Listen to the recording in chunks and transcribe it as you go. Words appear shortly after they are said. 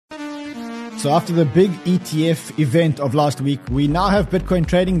So after the big ETF event of last week, we now have Bitcoin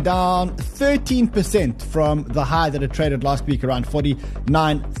trading down 13% from the high that it traded last week, around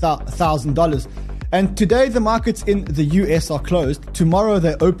 $49,000. And today the markets in the US are closed. Tomorrow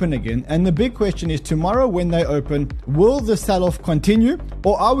they open again. And the big question is, tomorrow when they open, will the sell-off continue,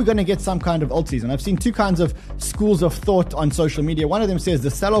 or are we going to get some kind of alt season? I've seen two kinds of schools of thought on social media. One of them says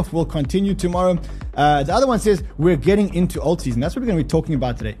the sell-off will continue tomorrow. The other one says we're getting into alt season. That's what we're going to be talking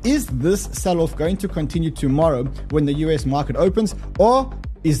about today. Is this sell-off going to continue tomorrow when the US market opens, or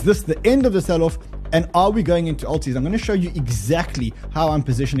is this the end of the sell-off? And are we going into alt season? I'm going to show you exactly how I'm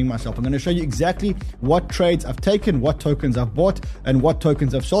positioning myself. I'm going to show you exactly what trades I've taken, what tokens I've bought, and what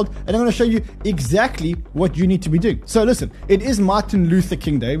tokens I've sold. And I'm going to show you exactly what you need to be doing. So listen, it is Martin Luther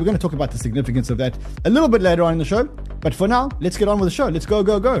King Day. We're going to talk about the significance of that a little bit later on in the show. But for now, let's get on with the show. Let's go,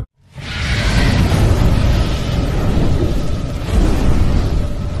 go, go.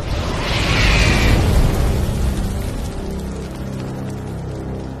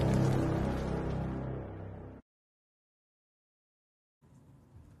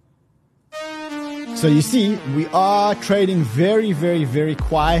 So you see, we are trading very, very, very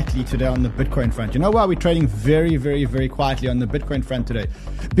quietly today on the Bitcoin front. You know why we're trading very, very, very quietly on the Bitcoin front today?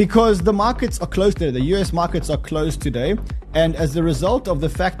 Because the markets are closed today. The US markets are closed today. And as a result of the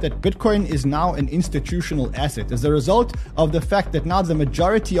fact that Bitcoin is now an institutional asset, as a result of the fact that now the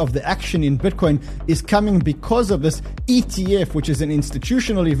majority of the action in Bitcoin is coming because of this ETF, which is an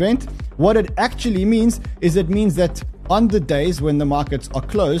institutional event, what it actually means is it means that on the days when the markets are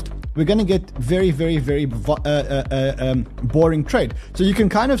closed, we're going to get very, very, very boring trade. So you can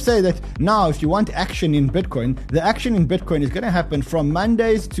kind of say that now if you want action in Bitcoin, the action in Bitcoin is going to happen from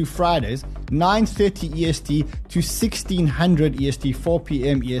Mondays to Fridays, 9:30 EST to 1600 EST, 4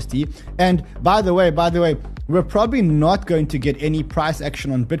 p.m. EST. And by the way, we're probably not going to get any price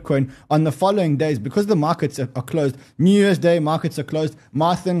action on Bitcoin on the following days because the markets are closed. New Year's Day, markets are closed.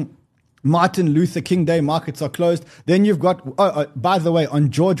 Martin Luther King Day, markets are closed. Then you've got, by the way, on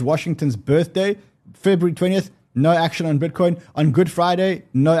George Washington's birthday, February 20th, no action on Bitcoin. On Good Friday,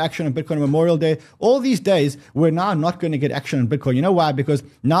 no action on Bitcoin. Memorial Day. All these days, we're now not going to get action on Bitcoin. You know why? Because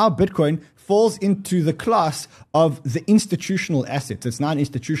now Bitcoin falls into the class of the institutional assets. It's now an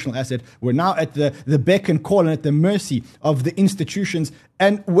institutional asset. We're now at the beck and call and at the mercy of the institutions.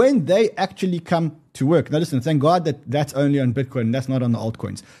 And when they actually come to work. Now listen, thank God that that's only on Bitcoin and that's not on the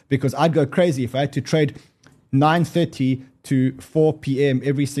altcoins, because I'd go crazy if I had to trade 9:30 to 4 p.m.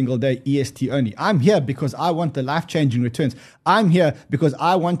 every single day, EST only. I'm here because I want the life-changing returns. I'm here because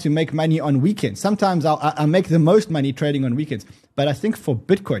I want to make money on weekends. Sometimes I'll make the most money trading on weekends. But I think for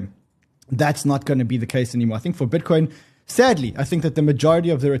Bitcoin, that's not going to be the case anymore. I think for Bitcoin, sadly, I think that the majority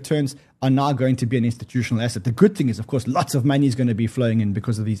of the returns are now going to be an institutional asset. The good thing is, of course, lots of money is going to be flowing in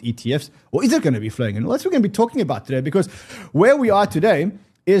because of these ETFs. Or is it going to be flowing in? Well, that's what we're going to be talking about today, because where we are today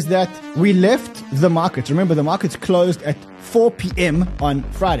is that we left the markets. Remember, the markets closed at 4 p.m. on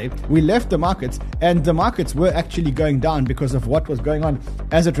Friday. We left the markets, and the markets were actually going down because of what was going on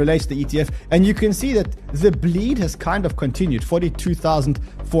as it relates to the ETF. And you can see that the bleed has kind of continued,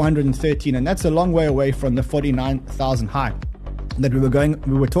 42,413, and that's a long way away from the 49,000 high that we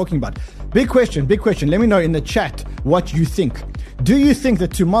were talking about. Big question. Let me know in the chat what you think. Do you think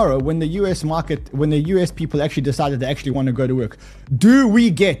that tomorrow, when the US people actually decide that they actually want to go to work, do we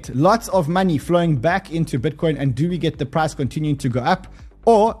get lots of money flowing back into Bitcoin, and do we get the price continuing to go up?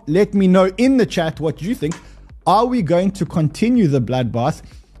 Or let me know in the chat what you think. Are we going to continue the bloodbath?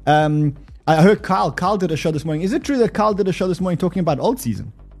 I heard Kyle did a show this morning. Is it true that Kyle did a show this morning talking about alt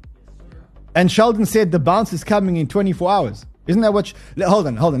season? And Sheldon said the bounce is coming in 24 hours. Isn't that what? Hold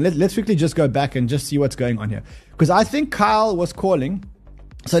on. Let's quickly just go back and just see what's going on here. Because I think Kyle was calling.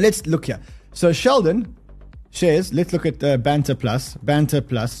 So let's look here. So Sheldon shares. Let's look at Banter Plus.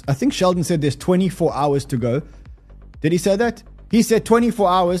 I think Sheldon said there's 24 hours to go. Did he say that? He said 24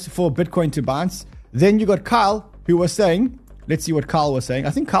 hours for Bitcoin to bounce. Then you got Kyle, who was saying, let's see what Kyle was saying.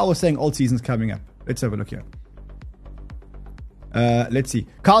 I think Kyle was saying alt season's coming up. Let's have a look here. Let's see.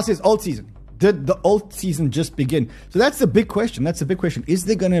 Kyle says alt season. Did the alt season just begin? So that's the big question. Is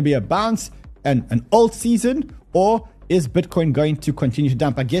there going to be a bounce and an alt season, or is Bitcoin going to continue to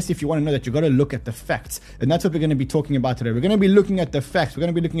dump? I guess if you want to know that, you've got to look at the facts. And that's what we're going to be talking about today. We're going to be looking at the facts. We're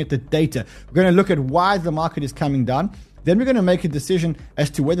going to be looking at the data. We're going to look at why the market is coming down. Then we're going to make a decision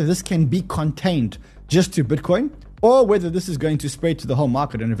as to whether this can be contained just to Bitcoin, or whether this is going to spread to the whole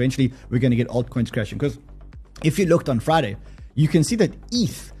market and eventually we're going to get altcoins crashing. Because if you looked on Friday, you can see that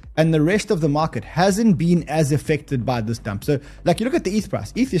ETH and the rest of the market hasn't been as affected by this dump. So like you look at the ETH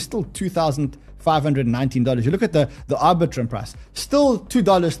price, ETH is still $2,519. You look at the Arbitrum price, still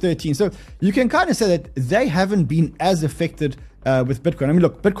 $2.13. So you can kind of say that they haven't been as affected with Bitcoin. I mean,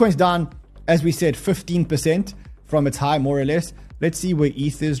 look, Bitcoin's down, as we said, 15% from its high, more or less. Let's see where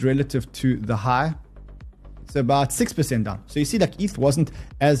ETH is relative to the high. It's about 6% down. So you see, like, ETH wasn't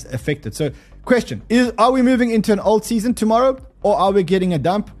as affected. So question is, are we moving into an alt season tomorrow, or are we getting a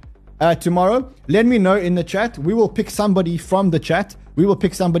dump tomorrow? Let me know in the chat. We will pick somebody from the chat.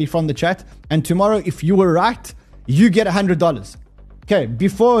 And tomorrow, if you were right, you get $100. Okay,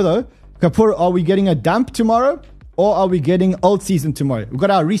 before though, Kapoor, are we getting a dump tomorrow, or are we getting alt season tomorrow? We've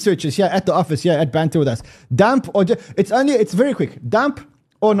got our researchers here at the office, here at Banter with us. Dump or it's very quick. Dump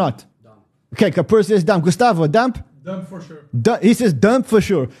or not? Dump. Okay, Kapoor says dump. Gustavo, dump? Dump for sure. He says dump for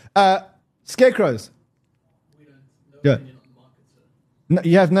sure. Scarecrows? We don't know opinion on the market, sir. No,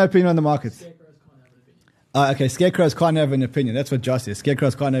 you have no opinion on the markets? Scarecrows can't have an opinion. Okay, Scarecrows can't have an opinion. That's what Josh says.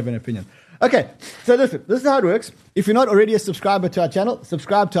 Scarecrows can't have an opinion. Okay, so listen, this is how it works. If you're not already a subscriber to our channel,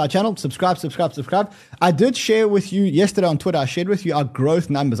 subscribe to our channel. Subscribe. I did share with you yesterday on Twitter, I shared with you our growth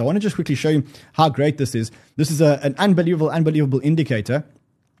numbers. I want to just quickly show you how great this is. This is an unbelievable indicator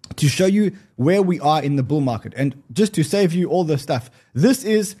to show you where we are in the bull market. And just to save you all the stuff, this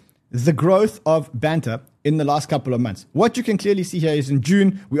is the growth of Banter in the last couple of months. What you can clearly see here is in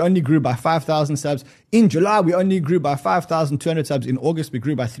June, we only grew by 5,000 subs. In July, we only grew by 5,200 subs. In August, we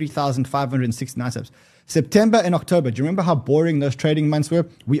grew by 3,569 subs. September and October, do you remember how boring those trading months were?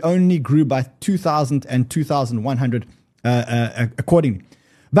 We only grew by 2,000 and 2,100 accordingly.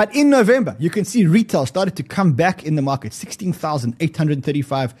 But in November, you can see retail started to come back in the market.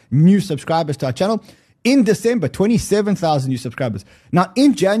 16,835 new subscribers to our channel. In December, 27,000 new subscribers. Now,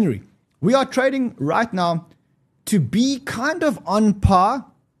 in January, we are trading right now to be kind of on par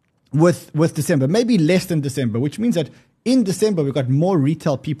with December, maybe less than December, which means that in December, we've got more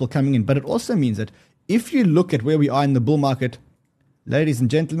retail people coming in. But it also means that if you look at where we are in the bull market, ladies and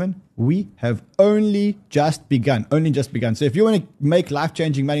gentlemen, we have only just begun. So if you want to make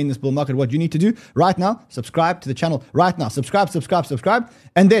life-changing money in this bull market, what you need to do right now, subscribe to the channel right now. Subscribe.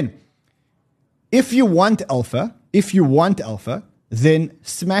 And then if you want alpha, then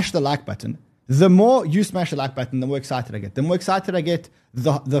smash the like button. The more you smash the like button, the more excited I get. The more excited I get,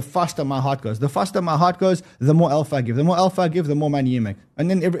 the faster my heart goes. The faster my heart goes, the more alpha I give. The more alpha I give, the more money you make. And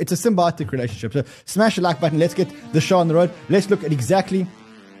then it's a symbiotic relationship. So smash the like button. Let's get the show on the road. Let's look at exactly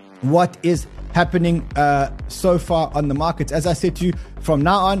what is happening so far on the markets. As I said to you, from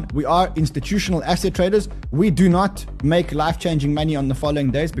now on, we are institutional asset traders. We do not make life-changing money on the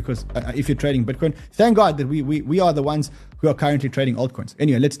following days because if you're trading Bitcoin, thank God that we are the ones who are currently trading altcoins.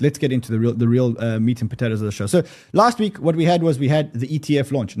 Anyway, let's get into the real meat and potatoes of the show. So last week, what we had the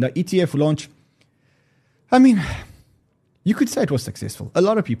ETF launch. Now, ETF launch, I mean, you could say it was successful. A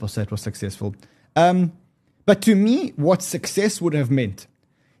lot of people say it was successful. But to me, what success would have meant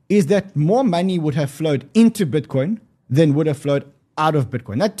is that more money would have flowed into Bitcoin than would have flowed out of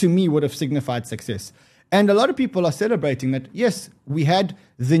Bitcoin. That to me would have signified success. And a lot of people are celebrating that, yes, we had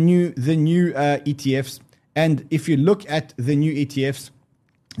the new ETFs. And if you look at the new ETFs,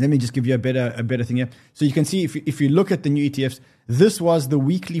 let me just give you a better thing here. So you can see if you look at the new ETFs, this was the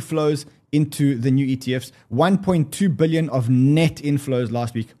weekly flows into the new ETFs, 1.2 billion of net inflows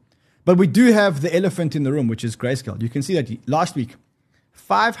last week. But we do have the elephant in the room, which is Grayscale. You can see that last week,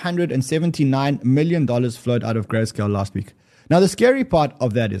 $579 million flowed out of Grayscale last week. Now, the scary part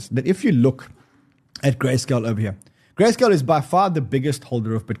of that is that if you look at Grayscale over here, Grayscale is by far the biggest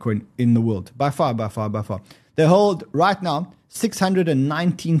holder of Bitcoin in the world. By far. They hold right now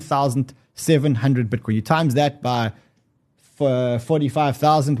 619,700 Bitcoin. You times that by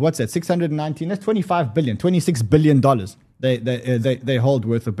 45,000. What's that? 619. That's 25 billion, $26 billion they hold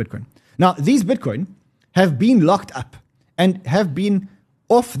worth of Bitcoin. Now, these Bitcoin have been locked up and have been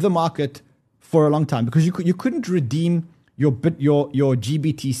off the market for a long time because you couldn't redeem your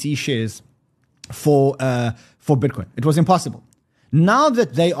GBTC shares for Bitcoin. It was impossible. Now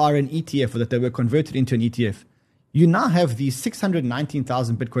that they are an ETF or that they were converted into an ETF, you now have these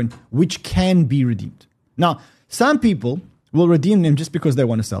 619,000 Bitcoin which can be redeemed. Now, some people will redeem them just because they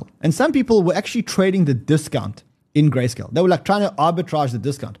want to sell. And some people were actually trading the discount in Grayscale. They were like trying to arbitrage the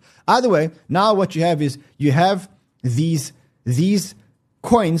discount. Either way, now what you have is you have these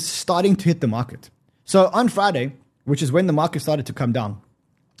coins starting to hit the market. So on Friday, which is when the market started to come down,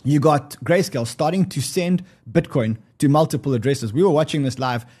 you got Grayscale starting to send Bitcoin to multiple addresses. We were watching this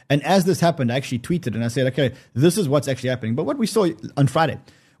live, and as this happened, I actually tweeted and I said, okay, this is what's actually happening. But what we saw on Friday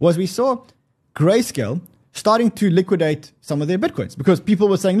was we saw Grayscale starting to liquidate some of their Bitcoins because people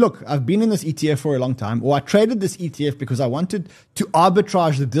were saying, look, I've been in this ETF for a long time, or I traded this ETF because I wanted to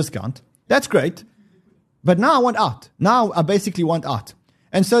arbitrage the discount. That's great. But now I want out. Now I basically want out.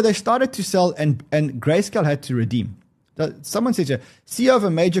 And so they started to sell, and Grayscale had to redeem. Someone says here, CEO of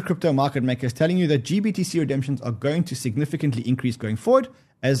a major crypto market maker is telling you that GBTC redemptions are going to significantly increase going forward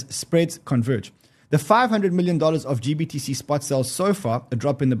as spreads converge. The $500 million of GBTC spot sales so far, a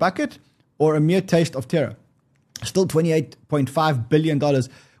drop in the bucket or a mere taste of terror. Still $28.5 billion,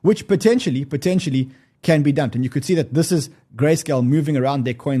 which potentially can be dumped. And you could see that this is Grayscale moving around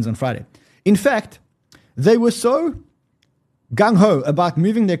their coins on Friday. In fact, they were so gung-ho about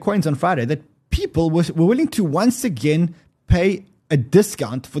moving their coins on Friday that people were willing to once again pay a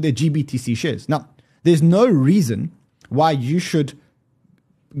discount for their GBTC shares. Now, there's no reason why you should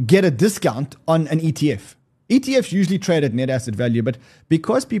get a discount on an ETF. ETFs usually trade at net asset value, but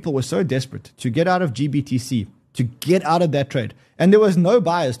because people were so desperate to get out of GBTC, to get out of that trade, and there was no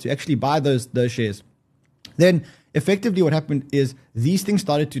buyers to actually buy those shares, then effectively what happened is these things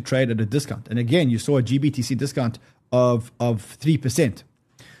started to trade at a discount. And again, you saw a GBTC discount of 3%.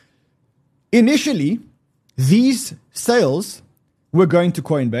 Initially, these sales were going to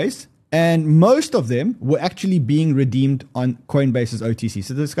Coinbase, and most of them were actually being redeemed on Coinbase's OTC.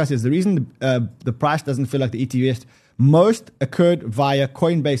 So this guy says the reason the price doesn't feel like the ETFs, most occurred via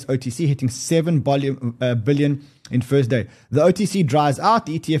Coinbase OTC, hitting $7 billion in first day. The OTC dries out,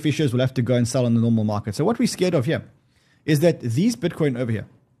 the ETF issuers will have to go and sell on the normal market. So what we're scared of here is that these Bitcoin over here,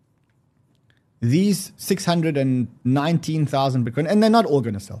 these 619,000 Bitcoin, and they're not all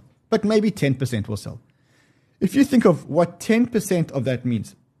going to sell, but maybe 10% will sell. If you think of what 10% of that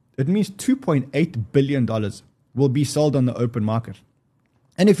means, it means $2.8 billion will be sold on the open market.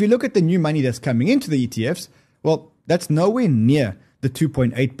 And if you look at the new money that's coming into the ETFs, well, that's nowhere near the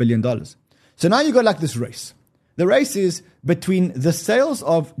 $2.8 billion. So now you got like this race. The race is between the sales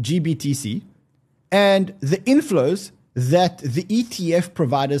of GBTC and the inflows that the ETF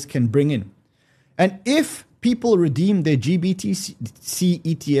providers can bring in. And if people redeem their GBTC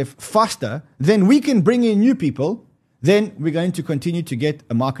ETF faster, then we can bring in new people, then we're going to continue to get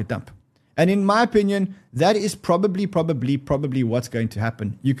a market dump. And in my opinion, that is probably what's going to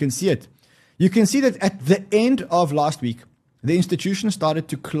happen. You can see it. You can see that at the end of last week, the institutions started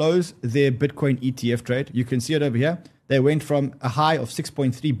to close their Bitcoin ETF trade. You can see it over here. They went from a high of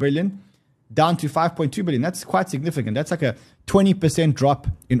 6.3 billion down to 5.2 billion. That's quite significant. That's like a 20% drop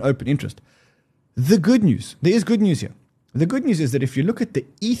in open interest. The good news, there is good news here. The good news is that if you look at the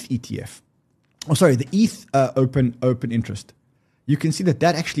ETH ETF, the ETH open interest, you can see that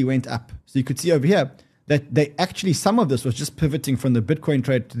actually went up. So you could see over here that they actually, some of this was just pivoting from the Bitcoin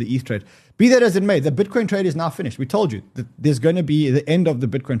trade to the ETH trade. Be that as it may, the Bitcoin trade is now finished. We told you that there's going to be the end of the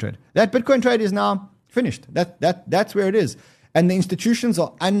Bitcoin trade. That Bitcoin trade is now finished. That's where it is. And the institutions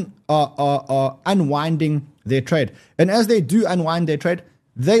are unwinding their trade. And as they do unwind their trade,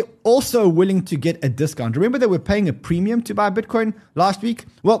 they're also willing to get a discount. Remember they were paying a premium to buy Bitcoin last week?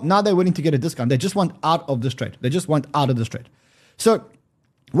 Well, now they're willing to get a discount. They just want out of this trade. They just want out of this trade. So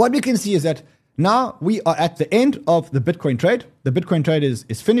what we can see is that now we are at the end of the Bitcoin trade. The Bitcoin trade is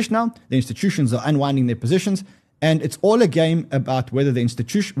finished now. The institutions are unwinding their positions. And it's all a game about whether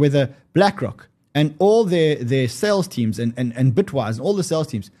whether BlackRock and all their sales teams and Bitwise and all the sales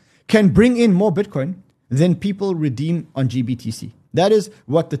teams can bring in more Bitcoin than people redeem on GBTC. That is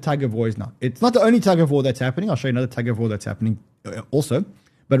what the tug of war is now. It's not the only tug of war that's happening. I'll show you another tug of war that's happening also.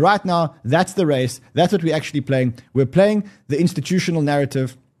 But right now, that's the race. That's what we're actually playing. We're playing the institutional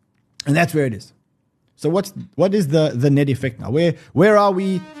narrative, and that's where it is. So what is the net effect now? Where are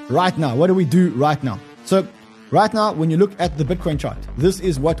we right now? What do we do right now? So right now, when you look at the Bitcoin chart, this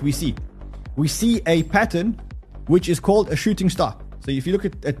is what we see. We see a pattern which is called a shooting star. So if you look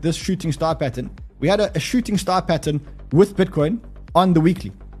at this shooting star pattern, we had a shooting star pattern with Bitcoin on the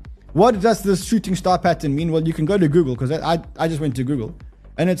weekly. What does this shooting star pattern mean? Well, you can go to Google, because I just went to Google,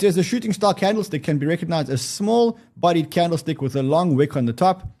 and it says a shooting star candlestick can be recognized as a small-bodied candlestick with a long wick on the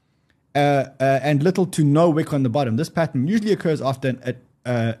top and little to no wick on the bottom. This pattern usually occurs after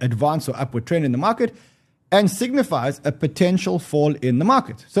an advance or upward trend in the market and signifies a potential fall in the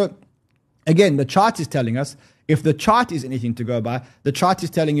market. So again, the chart is telling us, if the chart is anything to go by, the chart is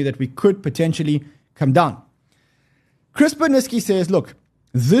telling you that we could potentially come down. Chris Burniske says, look,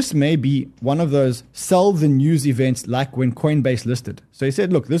 this may be one of those sell the news events like when Coinbase listed. So he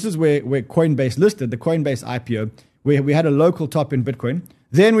said, look, this is where Coinbase listed, the Coinbase IPO, where we had a local top in Bitcoin.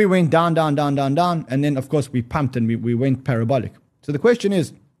 Then we went down. And then, of course, we pumped and we went parabolic. So the question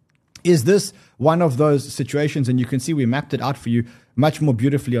is this one of those situations? And you can see we mapped it out for you much more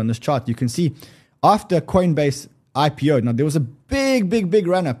beautifully on this chart. You can see after Coinbase IPO, now there was a big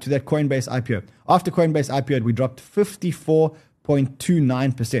run up to that Coinbase IPO. After Coinbase IPO, we dropped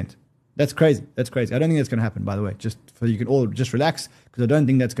 54.29%. That's crazy. That's crazy. I don't think that's going to happen, by the way, just so you can all just relax, because I don't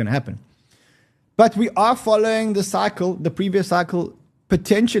think that's going to happen. But we are following the cycle, the previous cycle,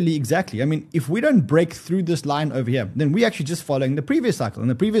 potentially exactly. I mean, if we don't break through this line over here, then we're actually just following the previous cycle. And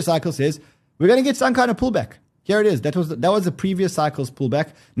the previous cycle says we're going to get some kind of pullback. Here it is. That was the previous cycle's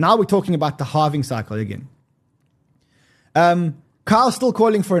pullback. Now we're talking about the halving cycle again. Carl's still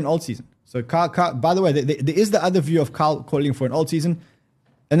calling for an alt season. So Carl, by the way, there is the other view of Carl calling for an alt season.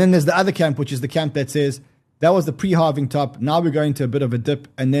 And then there's the other camp, which is the camp that says that was the pre-halving top. Now we're going to a bit of a dip,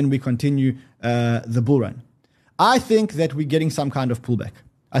 and then we continue the bull run. I think that we're getting some kind of pullback.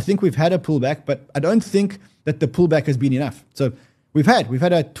 I think we've had a pullback, but I don't think that the pullback has been enough. So we've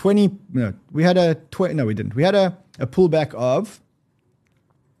had a 20, no, we had a 20, no, we didn't. We had a pullback of,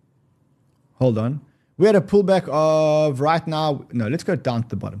 hold on. We had a pullback of right now, no, let's go down to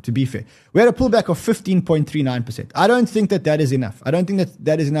the bottom, to be fair. We had a pullback of 15.39%. I don't think that is enough. I don't think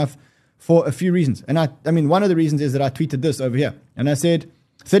that is enough for a few reasons. And I mean, one of the reasons is that I tweeted this over here. And I said,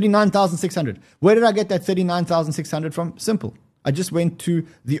 39,600. Where did I get that 39,600 from? Simple. I just went to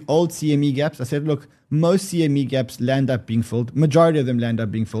the old CME gaps. I said, look, most CME gaps land up being filled. Majority of them land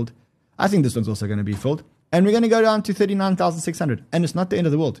up being filled. I think this one's also going to be filled. And we're going to go down to 39,600. And it's not the end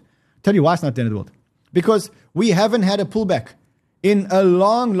of the world. Tell you why it's not the end of the world. Because we haven't had a pullback in a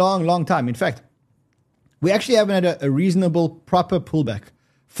long time. In fact, we actually haven't had a reasonable, proper pullback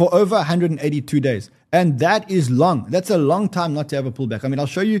for over 182 days. And that is long. That's a long time not to have a pullback. I mean, I'll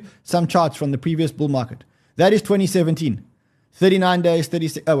show you some charts from the previous bull market. That is 2017. 39 days,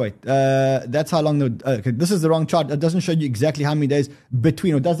 36. Oh, wait. That's how long okay, this is the wrong chart. It doesn't show you exactly how many days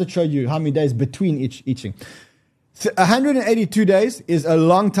between, or does it show you how many days between each thing? 182 days is a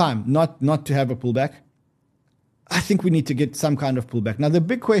long time not to have a pullback. I think we need to get some kind of pullback. Now, the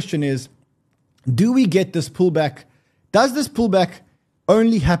big question is, do we get this pullback? Does this pullback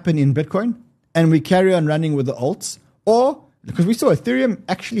only happen in Bitcoin and we carry on running with the alts? Or, because we saw Ethereum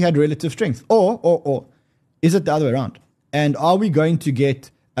actually had relative strength, or is it the other way around? And are we going to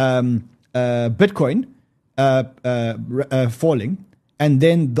get Bitcoin falling and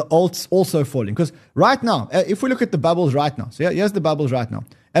then the alts also falling? Because right now, if we look at the bubbles right now, so here's the bubbles right now,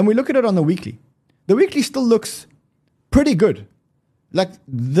 and we look at it on the weekly still looks pretty good. Like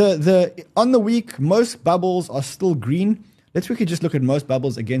on the week, most bubbles are still green. Let's quickly just look at most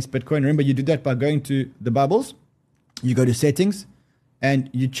bubbles against Bitcoin. Remember, you do that by going to the bubbles, you go to settings, and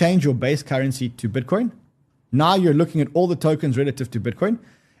you change your base currency to Bitcoin. Now you're looking at all the tokens relative to Bitcoin,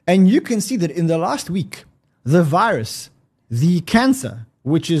 and you can see that in the last week, the virus, the cancer,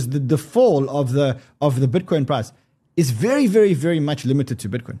 which is the fall of the Bitcoin price, is very much limited to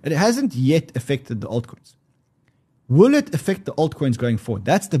Bitcoin. It hasn't yet affected the altcoins. Will it affect the altcoins going forward?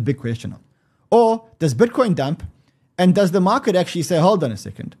 That's the big question. Or does Bitcoin dump, and does the market actually say, hold on a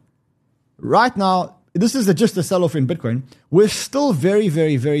second, right now, this is just a sell-off in Bitcoin. We're still very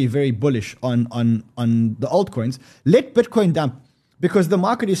bullish on the altcoins. Let Bitcoin dump, because the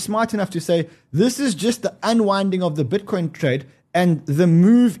market is smart enough to say this is just the unwinding of the Bitcoin trade and the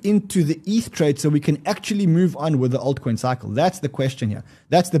move into the ETH trade, so we can actually move on with the altcoin cycle. That's the question here.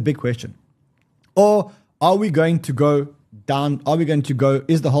 That's the big question. Or are we going to go down?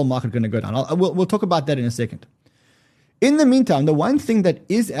 Is the whole market going to go down? We'll talk about that in a second. In the meantime, the one thing that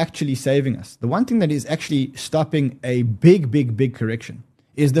is actually saving us, the one thing that is actually stopping a big correction,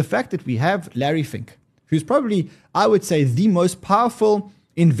 is the fact that we have Larry Fink, who's probably, I would say, the most powerful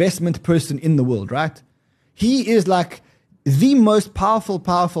investment person in the world, right? He is like the most powerful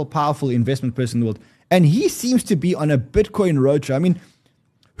investment person in the world. And he seems to be on a Bitcoin roadshow. I mean,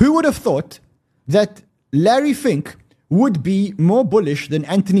 who would have thought that Larry Fink would be more bullish than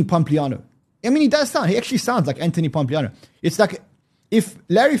Anthony Pompliano? I mean, he actually sounds like Anthony Pompliano. It's like if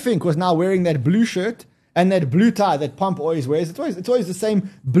Larry Fink was now wearing that blue shirt and that blue tie that Pomp always wears, it's always the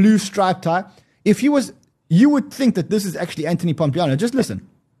same blue striped tie. If he was, you would think that this is actually Anthony Pompliano. Just listen.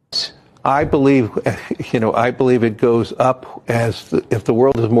 I believe it goes up if the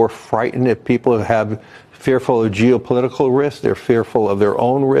world is more frightened, if people have fearful of geopolitical risk, they're fearful of their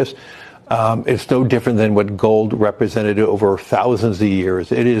own risk. It's no different than what gold represented over thousands of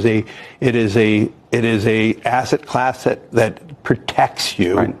years. It is a asset class that protects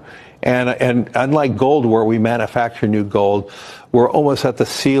you. Right. And unlike gold, where we manufacture new gold, we're almost at the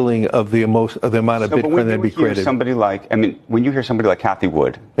ceiling of the amount of Bitcoin that be created. When you hear somebody like Cathie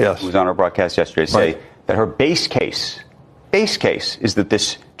Wood, yes, who was on our broadcast yesterday, say that her base case is that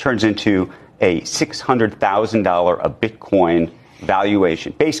this turns into a $600,000 a Bitcoin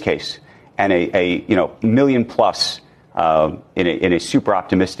valuation, base case. and a million plus in a super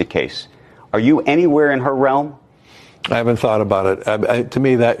optimistic case. Are you anywhere in her realm? I haven't thought about it. To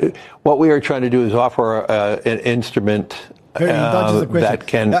me, that what we are trying to do is offer an instrument that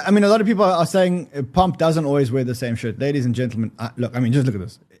can. I mean, a lot of people are saying Pomp doesn't always wear the same shirt. Ladies and gentlemen, look. I mean, just look at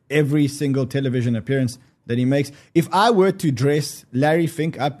this. Every single television appearance that he makes. If I were to dress Larry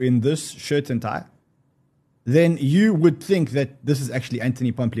Fink up in this shirt and tie, then you would think that this is actually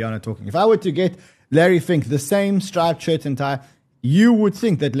Anthony Pompliano talking. If I were to get Larry Fink the same striped shirt and tie, you would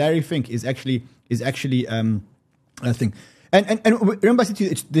think that Larry Fink is actually a thing. And remember I said to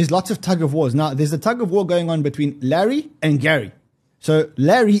you, there's lots of tug of wars. Now, there's a tug of war going on between Larry and Gary. So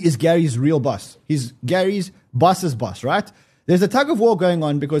Larry is Gary's real boss. He's Gary's boss's boss, right? There's a tug of war going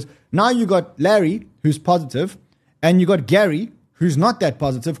on because now you got Larry, who's positive, and you got Gary, who's not that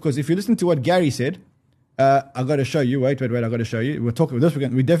positive, because if you listen to what Gary said, I got to show you. Wait, I got to show you. We'll talk about this. We're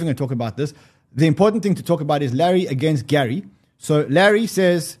definitely going to talk about this. The important thing to talk about is Larry against Gary. So Larry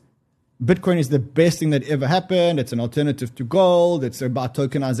says Bitcoin is the best thing that ever happened. It's an alternative to gold. It's about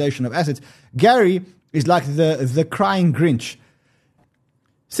tokenization of assets. Gary is like the crying Grinch.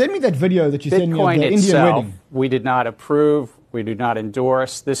 Send me that video that you sent me of the Indian wedding. We did not approve. We do not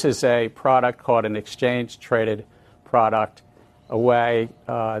endorse. This is a product called an exchange-traded product, a way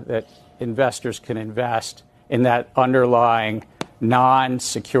that investors can invest in that underlying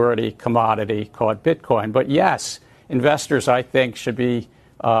non-security commodity called Bitcoin. But yes, investors, I think, should be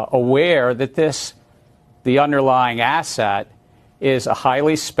aware that the underlying asset is a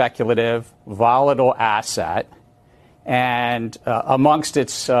highly speculative, volatile asset. And amongst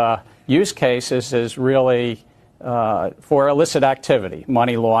its use cases is really for illicit activity,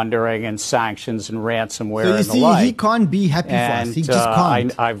 money laundering and sanctions and ransomware and the like. He can't be happy for us. He just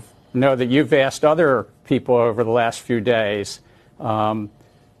can't. I know that you've asked other people over the last few days,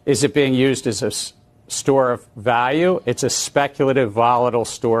 is it being used as a store of value? It's a speculative, volatile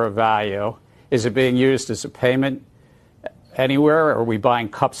store of value. Is it being used as a payment anywhere? Are we buying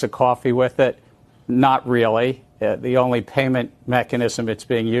cups of coffee with it? Not really. The only payment mechanism it's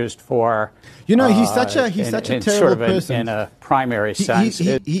being used for, he's such a terrible sort of person. In a primary sense.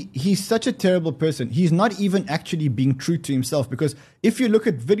 He's such a terrible person. He's not even actually being true to himself, because if you look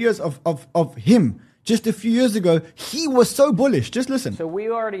at videos of him just a few years ago, he was so bullish. Just listen. So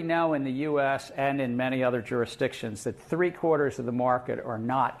we already know in the U.S. and in many other jurisdictions that 3/4 of the market are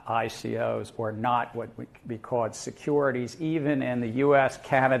not ICOs or not what would be called securities. Even in the U.S.,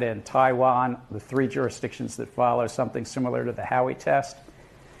 Canada, and Taiwan, the 3 jurisdictions that follow something similar to the Howey test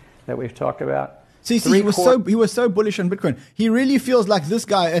that we've talked about. See, he was so bullish on Bitcoin. He really feels like this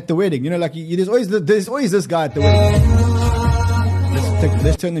guy at the wedding. There's always this guy at the wedding.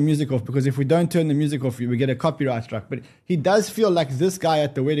 Let's turn the music off, because if we don't turn the music off, we get a copyright strike. But he does feel like this guy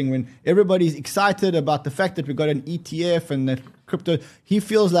at the wedding when everybody's excited about the fact that we got an ETF and that crypto. He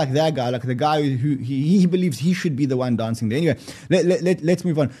feels like that guy, like the guy who he believes he should be the one dancing there. Anyway, let's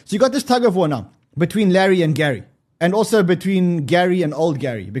move on. So you got this tug of war now between Larry and Gary, and also between Gary and old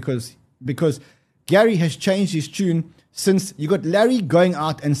Gary, because Gary has changed his tune since you got Larry going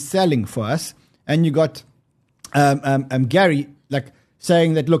out and selling for us, and you got Gary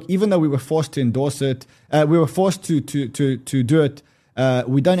saying that, look, even though we were forced to endorse it, we were forced to do it,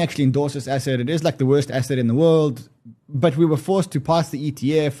 we don't actually endorse this asset. It is like the worst asset in the world, but we were forced to pass the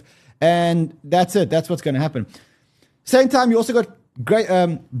ETF, and that's it. That's what's going to happen. Same time, you also got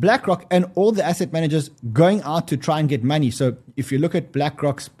BlackRock and all the asset managers going out to try and get money. So if you look at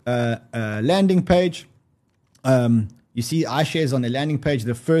BlackRock's landing page, you see iShares on the landing page.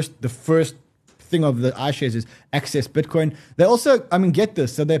 The first thing of the iShares is access Bitcoin. They also, get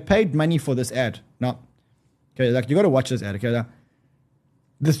this. So they paid money for this ad. Now, okay, you got to watch this ad. Okay, now,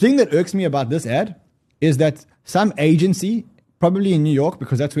 the thing that irks me about this ad is that some agency, probably in New York,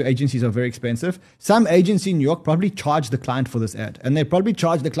 because that's where agencies are very expensive, some agency in New York probably charged the client for this ad. And they probably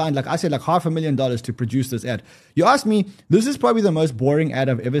charged the client, like I said, like $500,000 to produce this ad. You ask me, this is probably the most boring ad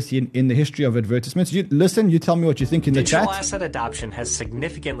I've ever seen in the history of advertisements. You listen, you tell me what you think in the chat. Digital asset adoption has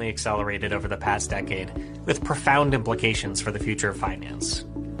significantly accelerated over the past decade, with profound implications for the future of finance.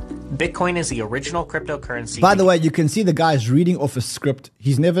 Bitcoin is the original cryptocurrency. By the way, you can see the guy's reading off a script.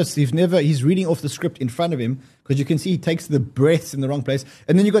 He's reading off the script in front of him, because you can see he takes the breaths in the wrong place.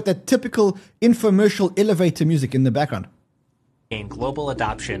 And then you got that typical infomercial elevator music in the background. Gained global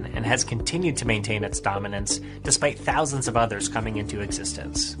adoption and has continued to maintain its dominance despite thousands of others coming into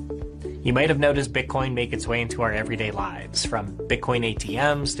existence. You might have noticed Bitcoin make its way into our everyday lives, from Bitcoin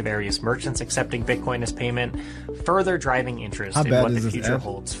ATMs to various merchants accepting Bitcoin as payment, further driving interest in what the future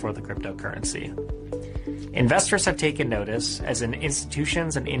holds for the cryptocurrency. Investors have taken notice, as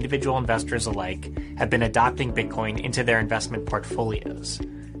institutions and individual investors alike have been adopting Bitcoin into their investment portfolios,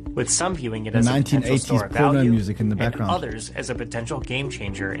 with some viewing it as a potential store of 1980s porno value, music in the and background. others as a potential game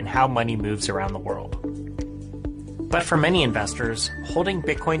changer in how money moves around the world. But for many investors, holding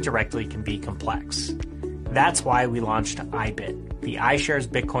Bitcoin directly can be complex. That's why we launched IBIT, the iShares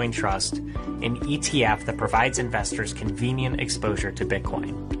Bitcoin Trust, an ETF that provides investors convenient exposure to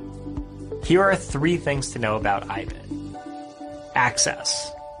Bitcoin. Here are 3 things to know about IBIT.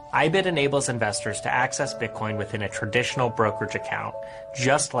 Access. IBIT enables investors to access Bitcoin within a traditional brokerage account,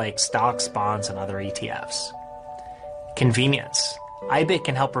 just like stocks, bonds, and other ETFs. Convenience. IBIT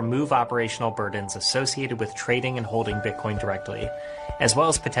can help remove operational burdens associated with trading and holding Bitcoin directly, as well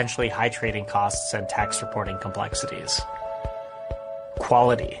as potentially high trading costs and tax reporting complexities.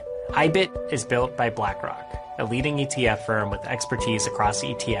 Quality. IBIT is built by BlackRock, a leading ETF firm with expertise across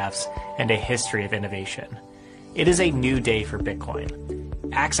ETFs and a history of innovation. It is a new day for Bitcoin.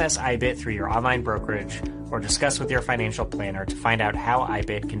 Access IBIT through your online brokerage or discuss with your financial planner to find out how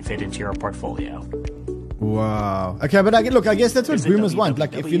IBIT can fit into your portfolio. Wow. Okay, but I guess that's what Visit boomers want.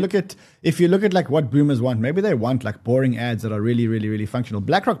 Like, if you look at like what boomers want, maybe they want like boring ads that are really, really, really functional.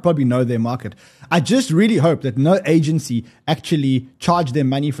 BlackRock probably know their market. I just really hope that no agency actually charged them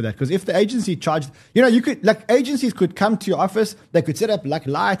money for that. Because if the agency charged, agencies could come to your office, they could set up like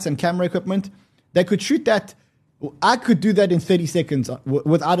lights and camera equipment, they could shoot that. I could do that in 30 seconds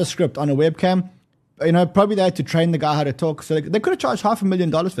without a script on a webcam. Probably they had to train the guy how to talk. So they could have charged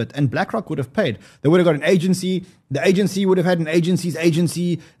 $500,000 for it, and BlackRock would have paid. They would have got an agency. The agency would have had an agency's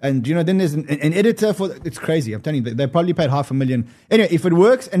agency. And, then there's an editor for it's crazy. I'm telling you, they probably paid $500,000. Anyway, if it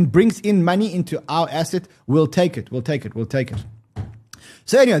works and brings in money into our asset, we'll take it. We'll take it. We'll take it.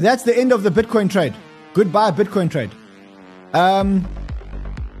 So anyway, that's the end of the Bitcoin trade. Goodbye, Bitcoin trade.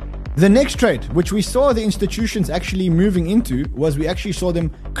 The next trade, which we saw the institutions actually moving into, was we actually saw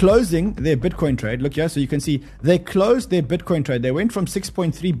them closing their Bitcoin trade. Look here, so you can see they closed their Bitcoin trade. They went from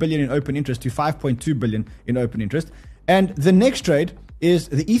 6.3 billion in open interest to 5.2 billion in open interest. And the next trade is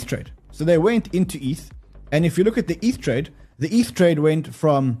the ETH trade. So they went into ETH. And if you look at the ETH trade went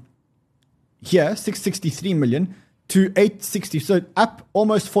from here, 663 million to 860. So up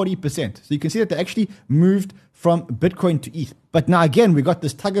almost 40%. So you can see that they actually moved from Bitcoin to ETH. But now again, we got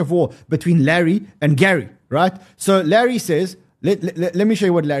this tug of war between Larry and Gary, right? So Larry says, let me show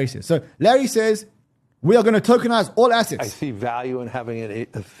you what Larry says. So Larry says, we are going to tokenize all assets. I see value in having an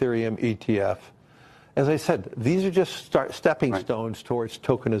Ethereum ETF. As I said, these are just stepping stones towards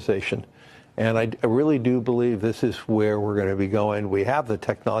tokenization. And I really do believe this is where we're going to be going. We have the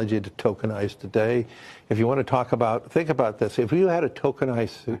technology to tokenize today. If you want to think about this. If you had a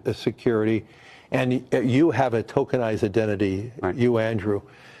tokenized security and you have a tokenized identity, you, Andrew,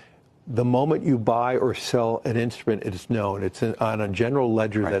 the moment you buy or sell an instrument, it is known. It's on a general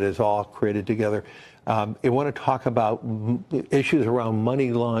ledger that is all created together. You want to talk about issues around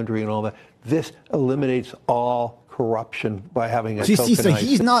money laundering and all that. This eliminates all corruption by having a tokenized. So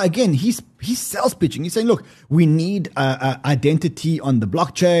he's now, again, he's sales pitching. He's saying, look, we need identity on the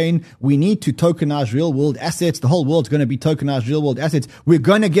blockchain. We need to tokenize real world assets. The whole world's going to be tokenized real world assets. We're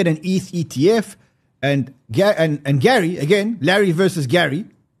going to get an ETH ETF. And Gary, again, Larry versus Gary.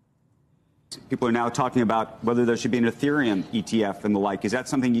 People are now talking about whether there should be an Ethereum ETF and the like. Is that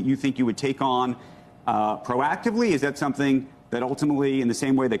something you think you would take on proactively? Is that something that ultimately, in the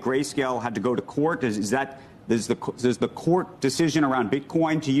same way that Grayscale had to go to court, does the court decision around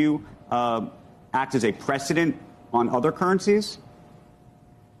Bitcoin to you act as a precedent on other currencies?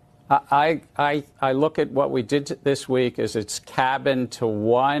 I look at what we did this week as it's cabined to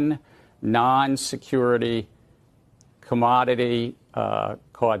one non-security commodity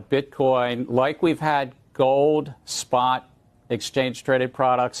called Bitcoin. Like we've had gold, spot, exchange-traded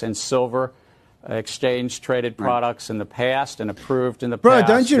products, and silver exchange-traded products in the past and approved in the past.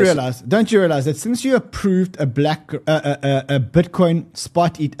 Bro, don't you realize that since you approved a Bitcoin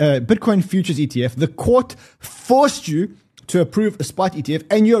spot, Bitcoin futures ETF, the court forced you to approve a spot ETF,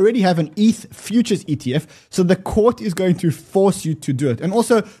 and you already have an ETH futures ETF, so the court is going to force you to do it. And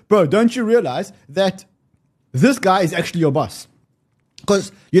also, bro, don't you realize that this guy is actually your boss?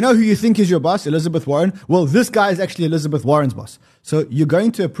 Because you know who you think is your boss, Elizabeth Warren? Well, this guy is actually Elizabeth Warren's boss. So you're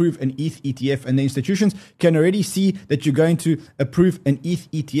going to approve an ETH ETF, and the institutions can already see that you're going to approve an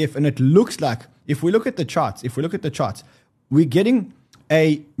ETH ETF. And it looks like, if we look at the charts, we're getting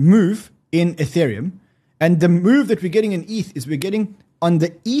a move in Ethereum. And the move that we're getting in ETH is we're getting on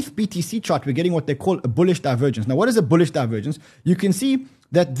the ETH BTC chart, we're getting what they call a bullish divergence. Now, what is a bullish divergence? You can see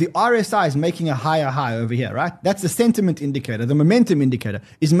that the RSI is making a higher high over here, right? That's the sentiment indicator. The momentum indicator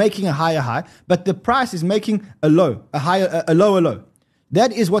is making a higher high, but the price is making a low, a lower low.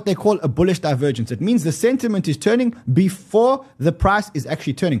 That is what they call a bullish divergence. It means the sentiment is turning before the price is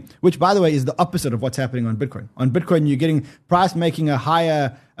actually turning, which, by the way, is the opposite of what's happening on Bitcoin. On Bitcoin, you're getting price making a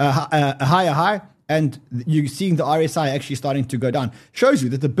higher high, and you're seeing the RSI actually starting to go down. Shows you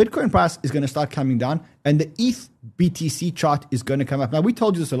that the Bitcoin price is going to start coming down, and the ETH BTC chart is going to come up. Now, we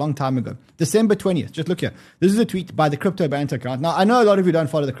told you this a long time ago. December 20th. Just look here. This is a tweet by the Crypto Banter account. Now, I know a lot of you don't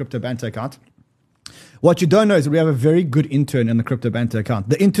follow the Crypto Banter account. What you don't know is we have a very good intern in the Crypto Banter account.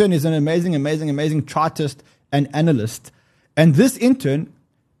 The intern is an amazing chartist and analyst. And this intern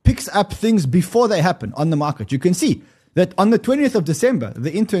picks up things before they happen on the market. You can see that on the 20th of December,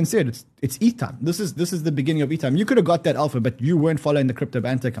 the intern said it's ETH time. This is the beginning of ETH time. You could have got that alpha, but you weren't following the Crypto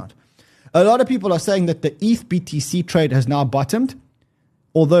Banter account. A lot of people are saying that the ETH BTC trade has now bottomed,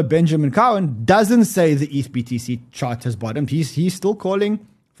 although Benjamin Cowan doesn't say the ETH BTC chart has bottomed. He's still calling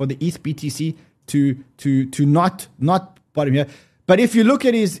for the ETH BTC to not bottom here. But if you look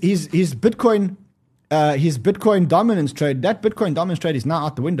at his Bitcoin dominance trade, that Bitcoin dominance trade is now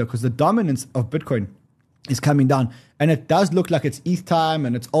out the window because the dominance of Bitcoin is coming down, and it does look like it's ETH time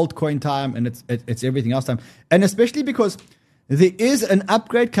and it's altcoin time and it's everything else time, and especially because there is an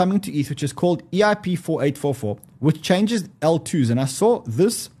upgrade coming to ETH which is called EIP 4844, which changes L2s, and I saw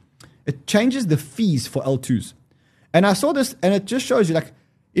this. It changes the fees for L2s, and I saw this, and it just shows you like.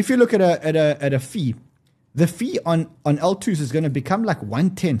 If you look at a fee, the fee on L2s is going to become like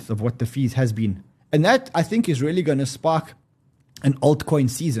 1/10 of what the fees has been. And that, I think, is really going to spark an altcoin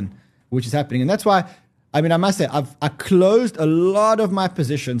season, which is happening. And that's why, I must say, I closed a lot of my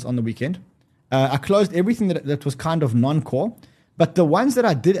positions on the weekend. I closed everything that was kind of non-core. But the ones that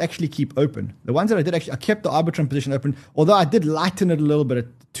I did actually keep open, I kept the Arbitrum position open, although I did lighten it a little bit at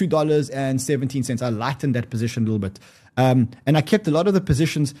 $2.17. I lightened that position a little bit. And I kept a lot of the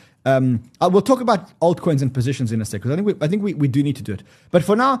positions. We'll talk about altcoins and positions in a second, because I think we do need to do it. But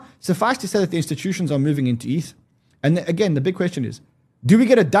for now, suffice to say that the institutions are moving into ETH. And again, the big question is, do we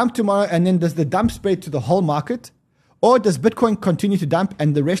get a dump tomorrow, and then does the dump spread to the whole market? Or does Bitcoin continue to dump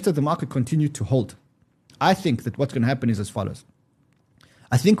and the rest of the market continue to hold? I think that what's going to happen is as follows.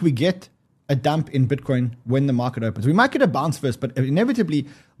 I think we get a dump in Bitcoin when the market opens. We might get a bounce first, but inevitably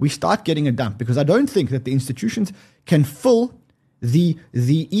we start getting a dump, because I don't think that the institutions can fill the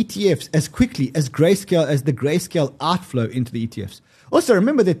ETFs as quickly as the Grayscale outflow into the ETFs. Also,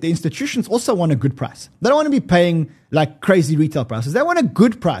 remember that the institutions also want a good price. They don't want to be paying like crazy retail prices. They want a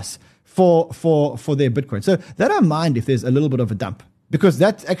good price for their Bitcoin. So they don't mind if there's a little bit of a dump, because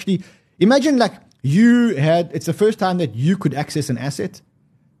that's actually, imagine like it's the first time that you could access an asset.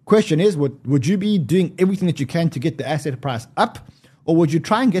 Question is, would you be doing everything that you can to get the asset price up, or would you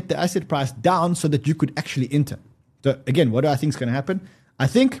try and get the asset price down so that you could actually enter? So again, what do I think is going to happen? I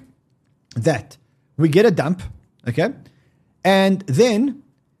think that we get a dump, okay, and then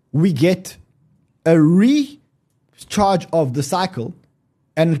we get a recharge of the cycle,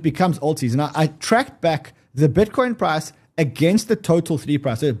 and it becomes alt season. I tracked back the Bitcoin price against the total 3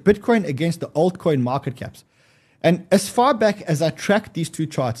 price, so Bitcoin against the altcoin market caps. And as far back as I tracked these two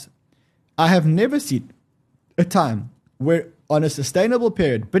charts, I have never seen a time where on a sustainable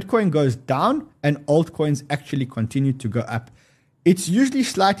period, Bitcoin goes down and altcoins actually continue to go up. It's usually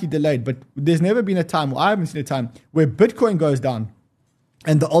slightly delayed, but there's never been a time, or I haven't seen a time, where Bitcoin goes down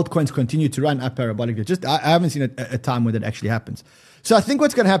and the altcoins continue to run up parabolically. I haven't seen a time where that actually happens. So I think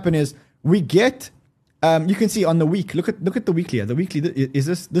what's going to happen is we get, you can see on the week, look at the weekly here. The weekly,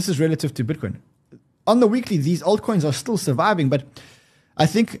 this is relative to Bitcoin. On the weekly, these altcoins are still surviving, but I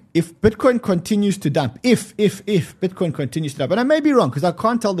think if Bitcoin continues to dump, if Bitcoin continues to dump, and I may be wrong because I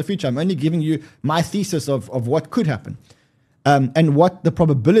can't tell the future, I'm only giving you my thesis of what could happen and what the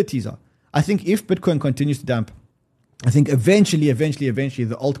probabilities are. I think if Bitcoin continues to dump, I think eventually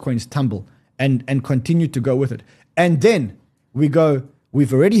the altcoins tumble and continue to go with it. And then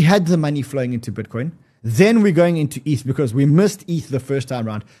we've already had the money flowing into Bitcoin. Then we're going into ETH because we missed ETH the first time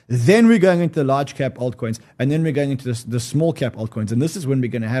around. Then we're going into the large cap altcoins. And then we're going into the small cap altcoins. And this is when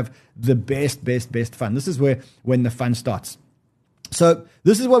we're going to have the best fun. This is when the fun starts. So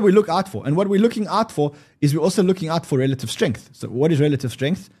this is what we look out for. And what we're looking out for is we're also looking out for relative strength. So what is relative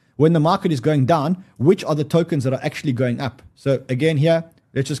strength? When the market is going down, which are the tokens that are actually going up? So again here,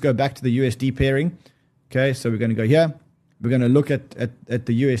 let's just go back to the USD pairing. Okay, so we're going to go here. We're going to look at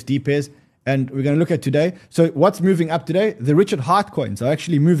the USD pairs. And we're going to look at today. So what's moving up today? The Richard Hart coins are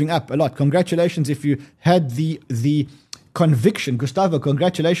actually moving up a lot. Congratulations if you had the conviction. Gustavo,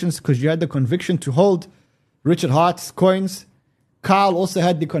 congratulations, because you had the conviction to hold Richard Hart's coins. Kyle also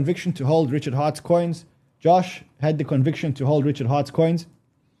had the conviction to hold Richard Hart's coins. Josh had the conviction to hold Richard Hart's coins.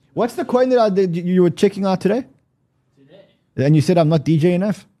 What's the coin that you were checking out today? Today? And you said I'm not DJ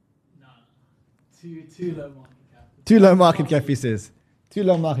enough? No. Too low market cap. Too low market cap, he says. Too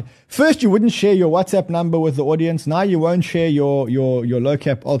low market. First, you wouldn't share your WhatsApp number with the audience. Now you won't share your low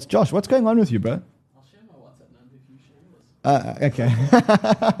cap alts. Josh, what's going on with you, bro? I'll share my WhatsApp number if you share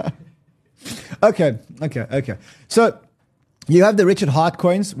yours. Okay. So you have the Richard Hart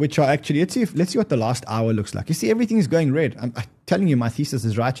coins, which are actually, let's see what the last hour looks like. You see, everything is going red. I'm telling you, my thesis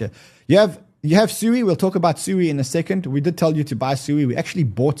is right here. You have Sui. We'll talk about Sui in a second. We did tell you to buy Sui. We actually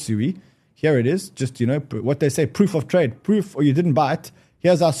bought Sui. Here it is. Just, what they say, proof of trade. Proof, or you didn't buy it.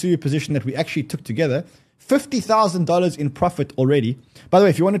 Here's our Sui position that we actually took together. $50,000 in profit already. By the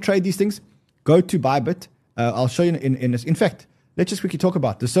way, if you want to trade these things, go to Bybit. I'll show you in this. In fact, let's just quickly talk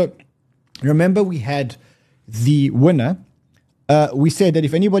about this. So remember we had the winner. We said that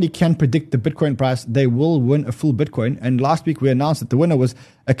if anybody can predict the Bitcoin price, they will win a full Bitcoin. And last week we announced that the winner was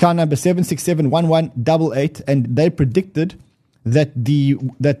account number 7671188, and they predicted that the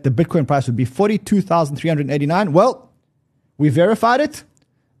Bitcoin price would be 42,389. Well, we verified it.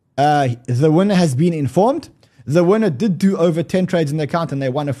 The winner has been informed. The winner did do over 10 trades in the account, and they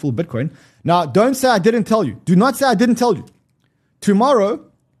won a full Bitcoin. Now, don't say I didn't tell you. Do not say I didn't tell you. Tomorrow,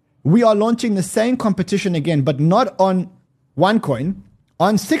 we are launching the same competition again, but not on one coin,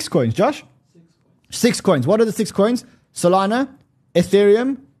 on 6 coins. Josh? 6 coins. What are the 6 coins? Solana,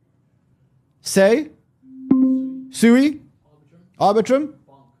 Ethereum, Say, Sui, Arbitrum,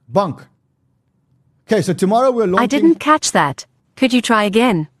 Bonk. Okay, so tomorrow we're launching... I didn't catch that. Could you try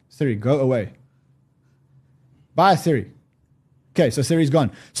again? Siri, go away. Bye, Siri. Okay, so Siri's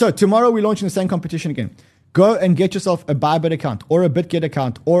gone. So tomorrow we're launching the same competition again. Go and get yourself a Bybit account or a BitGet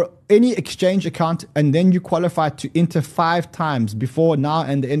account or any exchange account, and then you qualify to enter 5 times before now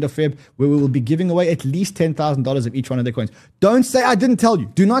and the end of Feb, where we will be giving away at least $10,000 of each one of their coins. Don't say I didn't tell you.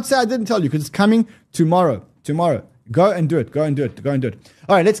 Do not say I didn't tell you, because it's coming tomorrow. Go and do it. All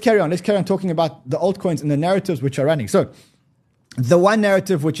right, let's carry on. Let's carry on talking about the altcoins and the narratives which are running. So the one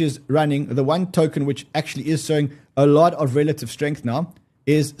narrative which is running, the one token which actually is showing a lot of relative strength now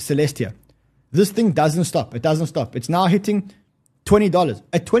is Celestia. This thing doesn't stop. It doesn't stop. It's now hitting $20.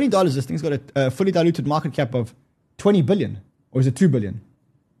 At $20, this thing's got a fully diluted market cap of 20 billion. Or is it 2 billion?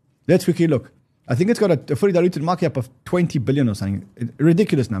 Let's quickly look. I think it's got a fully diluted market cap of 20 billion or something.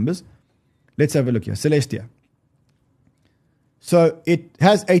 Ridiculous numbers. Let's have a look here. Celestia. So it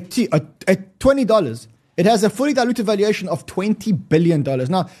has at $20, it has a fully diluted valuation of $20 billion.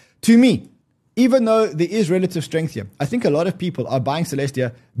 Now, to me, even though there is relative strength here, I think a lot of people are buying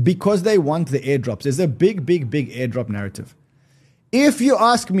Celestia because they want the airdrops. There's a big airdrop narrative. If you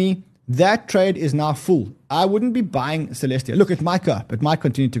ask me, that trade is now full. I wouldn't be buying Celestia. Look, it might go up. It might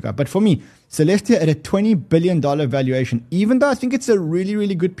continue to go up. But for me, Celestia at a $20 billion valuation, even though I think it's a really,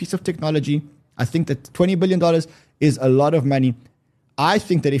 really good piece of technology, I think that $20 billion is a lot of money. I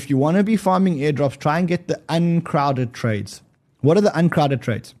think that if you want to be farming airdrops, try and get the uncrowded trades. What are the uncrowded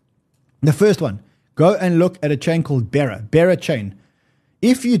trades? The first one, go and look at a chain called Bearer Chain.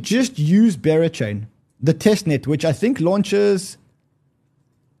 If you just use Bearer Chain, the testnet, which I think launches,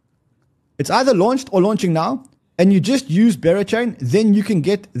 it's either launched or launching now, and you just use Bearer Chain, then you can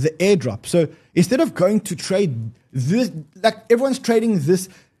get the airdrop. So instead of going to trade this, like everyone's trading this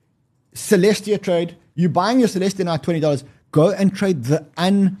Celestia trade, you're buying your Celestia now at $20, go and trade the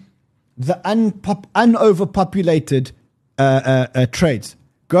unoverpopulated trades.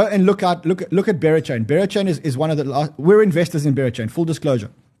 Go and look at Bearer Chain. Bearer Chain is one of the last. We're investors in Bearer Chain, full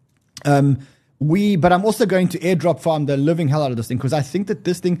disclosure. But I'm also going to airdrop farm the living hell out of this thing, because I think that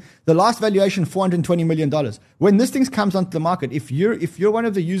this thing, the last valuation, $420 million. When this thing comes onto the market, if you're one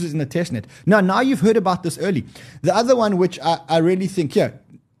of the users in the testnet, now you've heard about this early. The other one, which I really think,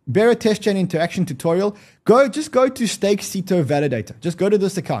 Bearer Test Chain Interaction Tutorial, just go to StakeCito Validator. Just go to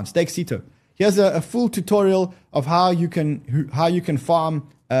this account, StakeCito. Here's a full tutorial of how you can farm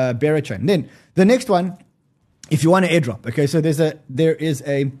Bearer Chain. Then the next one, if you want to airdrop, okay, so there is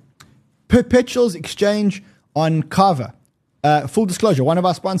a Perpetuals exchange on Kava. Full disclosure, one of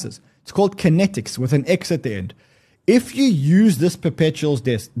our sponsors. It's called Kinetics with an X at the end. If you use this Perpetuals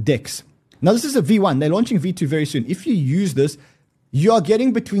DEX, now this is a V1, they're launching V2 very soon. If you use this, you are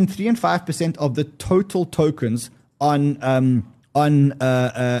getting between 3 and 5% of the total tokens on an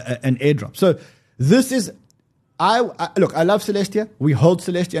airdrop. So this is, I love Celestia. We hold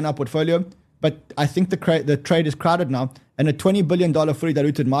Celestia in our portfolio, but I think the trade is crowded now, and a $20 billion fully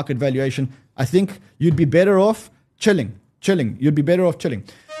diluted market valuation, I think you'd be better off chilling. You'd be better off chilling.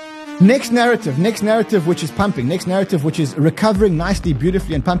 Next narrative which is pumping, next narrative which is recovering nicely,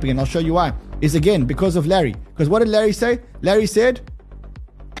 beautifully, and pumping, and I'll show you why, is again because of Larry. Because what did Larry say? Larry said,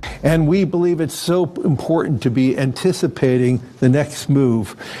 and we believe it's so important to be anticipating the next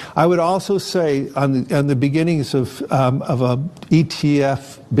move. I would also say on the beginnings of a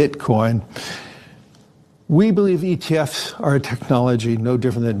ETF Bitcoin, we believe ETFs are a technology no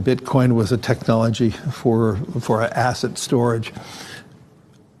different than Bitcoin was a technology for asset storage.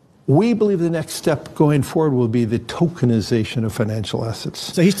 We believe the next step going forward will be the tokenization of financial assets.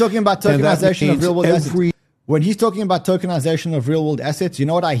 So he's talking about tokenization of real world assets. When he's talking about tokenization of real world assets, you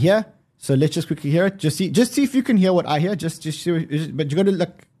know what I hear? So let's just quickly hear it. Just see if you can hear what I hear. Just see, but you got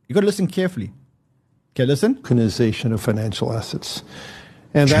to listen carefully. Okay, listen. Tokenization of financial assets,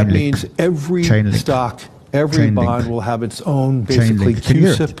 and that means every stock, every bond will have its own basically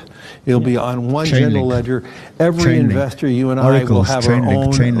CUSIP. It'll be on one general ledger. Every investor, you and I, will have our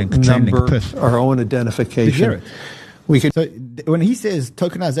own number, our own identification. So when he says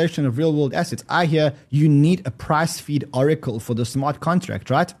tokenization of real world assets, I hear you need a price feed oracle for the smart contract,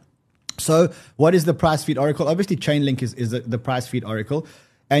 right? So what is the price feed oracle? Obviously, Chainlink is the price feed oracle.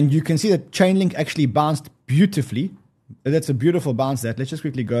 And you can see that Chainlink actually bounced beautifully. That's a beautiful bounce that. Let's just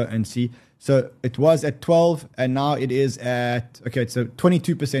quickly go and see. So it was at 12 and now it is at, okay, it's a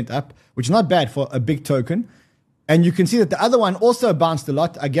 22% up, which is not bad for a big token. And you can see that the other one also bounced a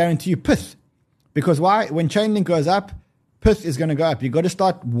lot. I guarantee you PITH. Because why? When Chainlink goes up, PITH is going to go up. You've got to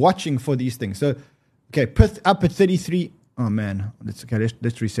start watching for these things. So, okay, PITH up at 33. Oh, man.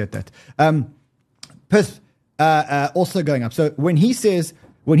 Let's reset that. PITH also going up. So when he says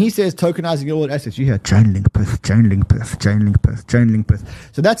tokenizing real world assets, you hear Chainlink PITH, Chainlink PITH, Chainlink PITH, Chainlink PITH.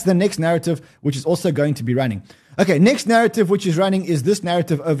 So that's the next narrative, which is also going to be running. Okay, next narrative which is running is this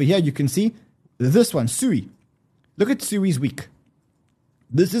narrative over here. You can see this one, SUI. Look at SUI's week.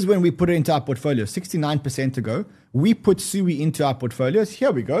 This is when we put it into our portfolio. 69% ago, we put SUI into our portfolios. Here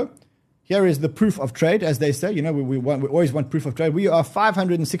we go. Here is the proof of trade, as they say. You know, we always want proof of trade. We are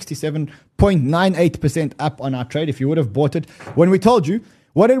 567.98% up on our trade. If you would have bought it when we told you,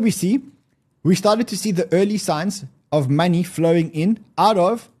 what did we see? We started to see the early signs of money flowing in out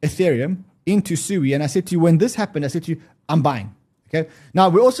of Ethereum into SUI. And I said to you, when this happened, I said to you, I'm buying. Okay. Now,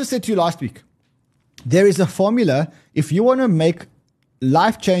 we also said to you last week, there is a formula. If you want to make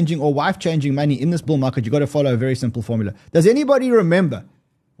life-changing or wife-changing money in this bull market, you got to follow a very simple formula. Does anybody remember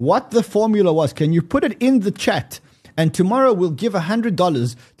what the formula was? Can you put it in the chat? And tomorrow we'll give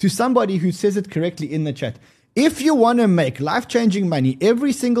 $100 to somebody who says it correctly in the chat. If you want to make life-changing money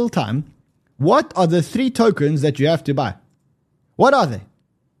every single time, what are the 3 tokens that you have to buy? What are they?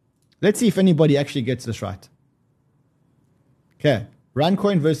 Let's see if anybody actually gets this right. Okay.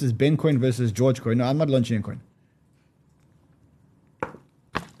 Runcoin versus Bencoin versus Georgecoin. No, I'm not launching a coin.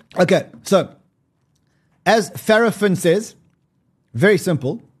 Okay, so as Farafin says, very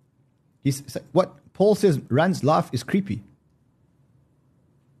simple. What Paul says, Rand's laugh is creepy.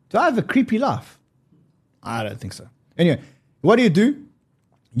 Do I have a creepy laugh? I don't think so. Anyway, what do?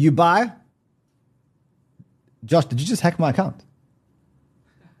 You buy. Josh, did you just hack my account?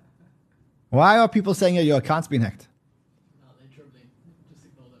 Why are people saying your account's been hacked? No, they're troubling. Just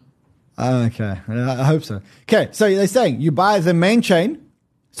ignore them. Okay, I hope so. Okay, so they're saying you buy the main chain.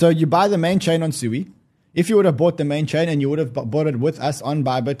 So you buy the main chain on SUI. If you would have bought the main chain and you would have bought it with us on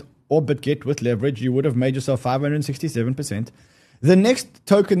Bybit or BitGet with leverage, you would have made yourself 567%. The next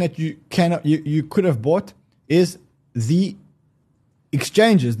token that you could have bought is the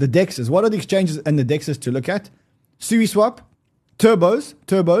exchanges, the DEXs. What are the exchanges and the DEXs to look at? SuiSwap,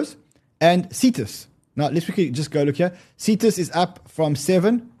 Turbos, and Cetus. Now, let's quickly just go look here. Cetus is up from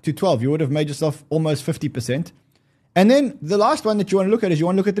 7 to 12. You would have made yourself almost 50%. And then the last one that you want to look at is you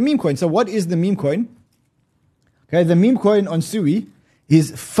want to look at the meme coin. So what is the meme coin? Okay, the meme coin on SUI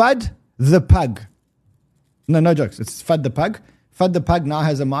is FUD the Pug. No jokes. It's FUD the Pug. FUD the Pug now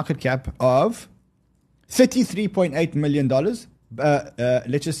has a market cap of $33.8 million. Let's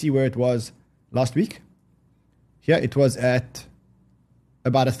just see where it was last week. Here it was at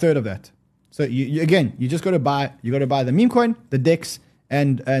about a third of that. So you just got to buy. You got to buy the meme coin, the DEX,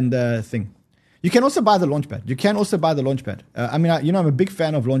 and the thing. You can also buy the Launchpad. I'm a big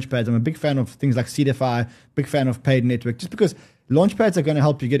fan of Launchpads. I'm a big fan of things like Seedify, big fan of Paid Network, just because Launchpads are going to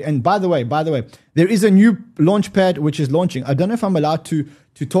help you get. And by the way, there is a new Launchpad which is launching. I don't know if I'm allowed to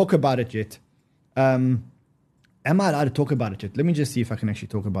talk about it yet. Am I allowed to talk about it yet? Let me just see if I can actually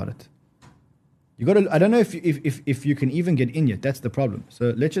talk about it. I don't know if you can even get in yet. That's the problem.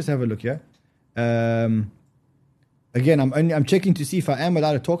 So let's just have a look here. Again, I'm checking to see if I am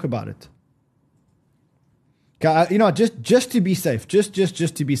allowed to talk about it. Okay, just to be safe,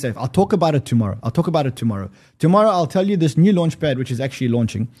 just to be safe, I'll talk about it tomorrow. Tomorrow, I'll tell you this new launch pad, which is actually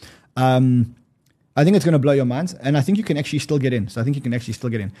launching. I think it's going to blow your minds, and I think you can actually still get in. The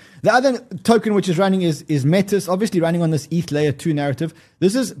other token which is running is Metis, obviously running on this ETH layer 2 narrative.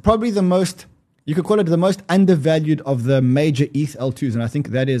 This is probably the most, you could call it the most undervalued of the major ETH L2s, and I think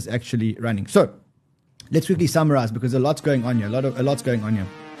that is actually running. So let's quickly summarize because a lot's going on here. A lot's going on here.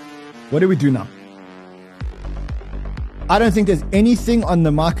 What do we do now? I don't think there's anything on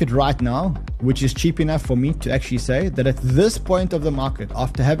the market right now which is cheap enough for me to actually say that at this point of the market,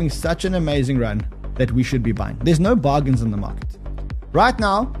 after having such an amazing run, that we should be buying. There's no bargains on the market. Right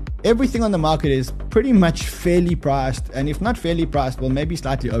now, everything on the market is pretty much fairly priced, and if not fairly priced, well, maybe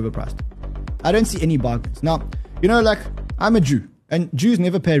slightly overpriced. I don't see any bargains. Now, I'm a Jew, and Jews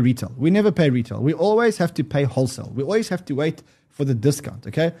never pay retail. We never pay retail. We always have to pay wholesale. We always have to wait for the discount,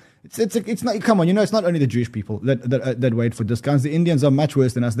 okay? It's not, come on, it's not only the Jewish people that wait for discounts. The Indians are much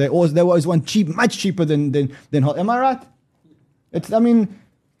worse than us. They always want cheap, much cheaper than am I right? That's the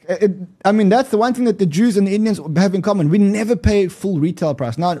one thing that the Jews and the Indians have in common. We never pay full retail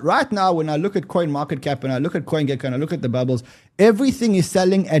price. Now, right now, when I look at CoinMarketCap and I look at CoinGecko and I look at the bubbles, everything is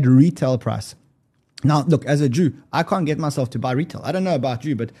selling at retail price. Now, look, as a Jew, I can't get myself to buy retail. I don't know about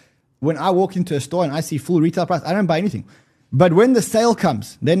you, but when I walk into a store and I see full retail price, I don't buy anything. But when the sale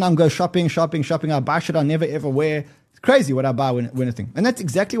comes, then I'm go shopping. I buy shit I never ever wear. It's crazy what I buy when a thing. And that's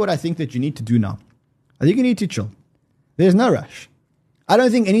exactly what I think that you need to do now. I think you need to chill. There's no rush. I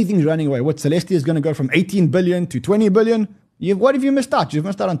don't think anything's running away. What, Celestia is going to go from 18 billion to 20 billion? What have you missed out? You've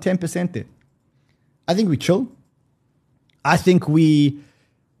missed out on 10% there. I think we chill. I think we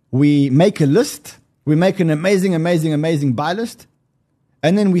make a list. We make an amazing buy list.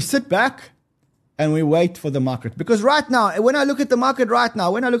 And then we sit back and we wait for the market. Because right now, when I look at the market right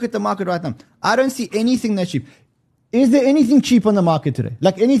now, I don't see anything that's cheap. Is there anything cheap on the market today?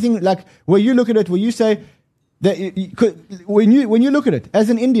 Like anything, like where you look at it, where you say, that when you look at it as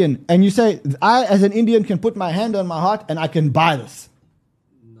an Indian and you say, I as an Indian can put my hand on my heart and I can buy this.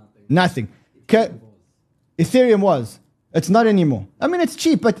 Nothing. Okay. Ethereum was. It's not anymore. I mean, it's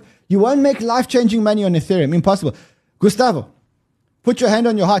cheap, but you won't make life-changing money on Ethereum. Impossible. Gustavo, put your hand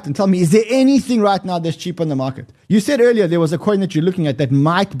on your heart and tell me, is there anything right now that's cheap on the market? You said earlier there was a coin that you're looking at that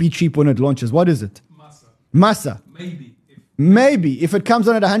might be cheap when it launches. What is it? Masa. Maybe if it comes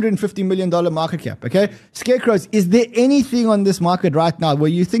on at $150 million market cap, okay? Scarecrows, is there anything on this market right now where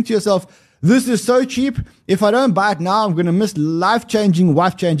you think to yourself, this is so cheap, if I don't buy it now, I'm going to miss life-changing,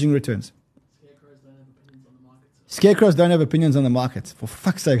 wife-changing returns? Scarecrows don't have opinions on the market. For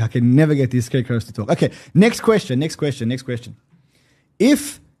fuck's sake, I can never get these scarecrows to talk. Okay, next question.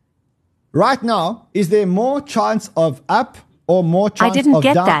 If right now, is there more chance of up or more chance of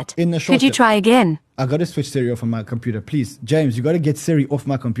down in the short term? Could you try again? I got to switch Siri off on my computer. Please, James, you got to get Siri off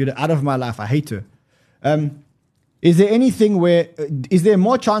my computer, out of my life. I hate her. Is there anything where, is there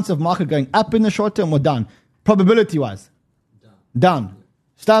more chance of market going up in the short term or down? Probability-wise? Down.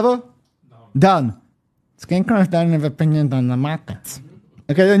 Stavo? Down. Scarecrows don't have opinions on the markets.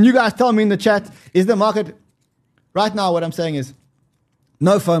 Okay, then you guys tell me in the chat, is the market, right now what I'm saying is,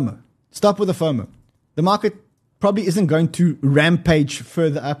 no FOMO. Stop with the FOMO. The market probably isn't going to rampage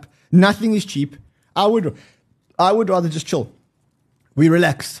further up. Nothing is cheap. I would rather just chill. We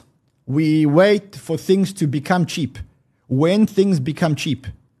relax. We wait for things to become cheap. When things become cheap,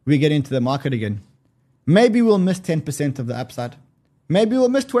 we get into the market again. Maybe we'll miss 10% of the upside. Maybe we'll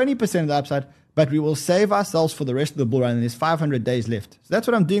miss 20% of the upside, but we will save ourselves for the rest of the bull run, and there's 500 days left. So that's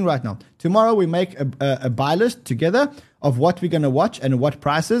what I'm doing right now. Tomorrow we make a buy list together of what we're going to watch and what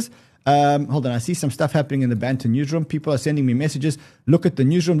prices. Hold on, I see some stuff happening in the Banter newsroom. People are sending me messages. Look at the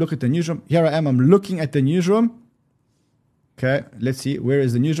newsroom. Here I am. I'm looking at the newsroom. Okay, let's see. Where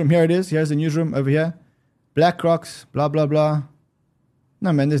is the newsroom? Here it is. Here's the newsroom over here. BlackRocks, blah, blah, blah.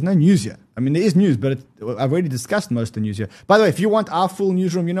 No, man, there's no news here. I mean, there is news, but I've already discussed most of the news here. By the way, if you want our full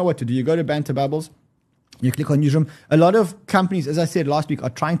newsroom, you know what to do. You go to Banter Bubbles. You click on newsroom. A lot of companies, as I said last week,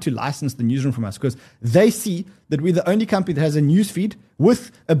 are trying to license the newsroom from us because they see that we're the only company that has a news feed with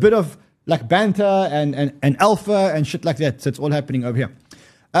a bit of like banter and alpha and shit like that. So it's all happening over here.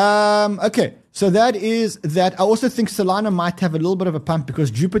 Okay, so that is that. I also think Solana might have a little bit of a pump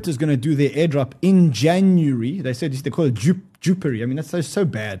because Jupiter's going to do their airdrop in January. They said they call it Jupery. I mean, that's so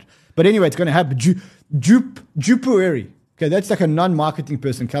bad. But anyway, it's going to happen. Jupery. Okay, that's like a non-marketing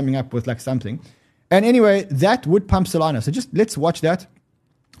person coming up with like something. And anyway, that would pump Solana. So just let's watch that.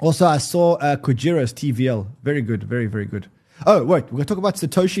 Also, I saw Kujiro's TVL. Very good. Very, very good. Oh, wait. We're going to talk about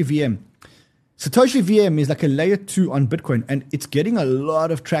Satoshi VM. Satoshi VM is like a layer 2 on Bitcoin, and it's getting a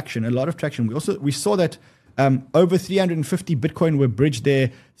lot of traction. We saw that Over 350 Bitcoin were bridged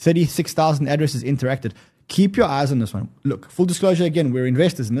there. 36,000 addresses interacted. Keep your eyes on this one. Look, full disclosure again, we're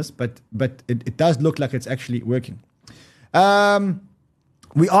investors in this, but it does look like it's actually working.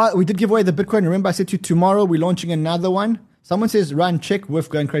 We did give away the Bitcoin. Remember, I said to you tomorrow we're launching another one. Someone says run, check, WIF,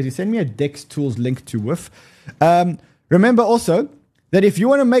 going crazy. Send me a Dex Tools link to WIF. Remember also that if you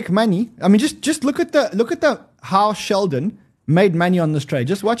want to make money, I mean, just look at the how Sheldon made money on this trade.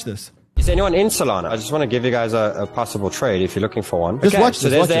 Just watch this. Is anyone in Solana? I just want to give you guys a possible trade if you're looking for one. Just watch so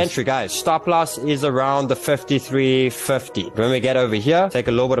this. there's Watch the this. entry, guys. Stop loss is around the 53.50. When we get over here, take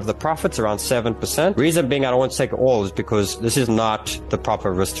a little bit of the profits, around 7%. Reason being I don't want to take it all is because this is not the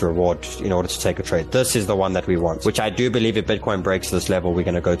proper risk to reward in order to take a trade. This is the one that we want, which I do believe if Bitcoin breaks this level, we're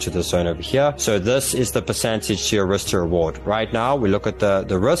going to go to the zone over here. So this is the percentage to your risk to reward. Right now, we look at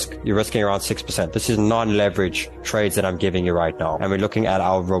the risk. You're risking around 6%. This is non-leverage trades that I'm giving you right now. And we're looking at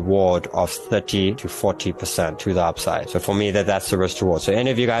our reward of 30 to 40% to the upside. So for me, that's the risk to reward. So any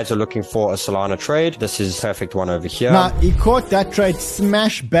of you guys are looking for a Solana trade, this is perfect one over here. Now, he caught that trade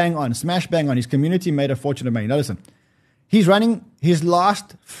smash bang on. His community made a fortune of money. Now listen, he's running his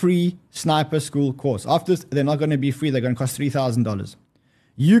last free sniper school course. After this, they're not going to be free. They're going to cost $3,000.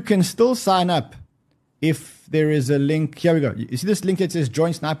 You can still sign up if there is a link. Here we go. You see this link that says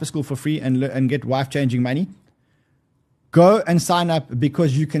join sniper school for free and get wife-changing money? Go and sign up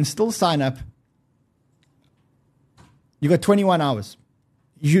because you can still sign up. You got 21 hours.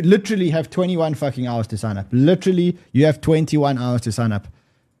 You literally have 21 fucking hours to sign up. Literally, you have 21 hours to sign up.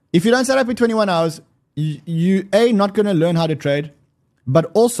 If you don't sign up in 21 hours, you not going to learn how to trade,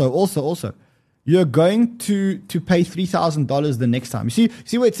 but also, you're going to pay $3,000 the next time. You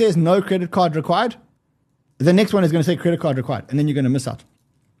see where it says no credit card required? The next one is going to say credit card required, and then you're going to miss out.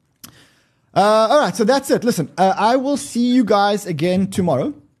 All right, so that's it. Listen, I will see you guys again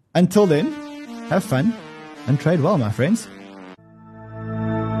tomorrow. Until then, have fun and trade well, my friends.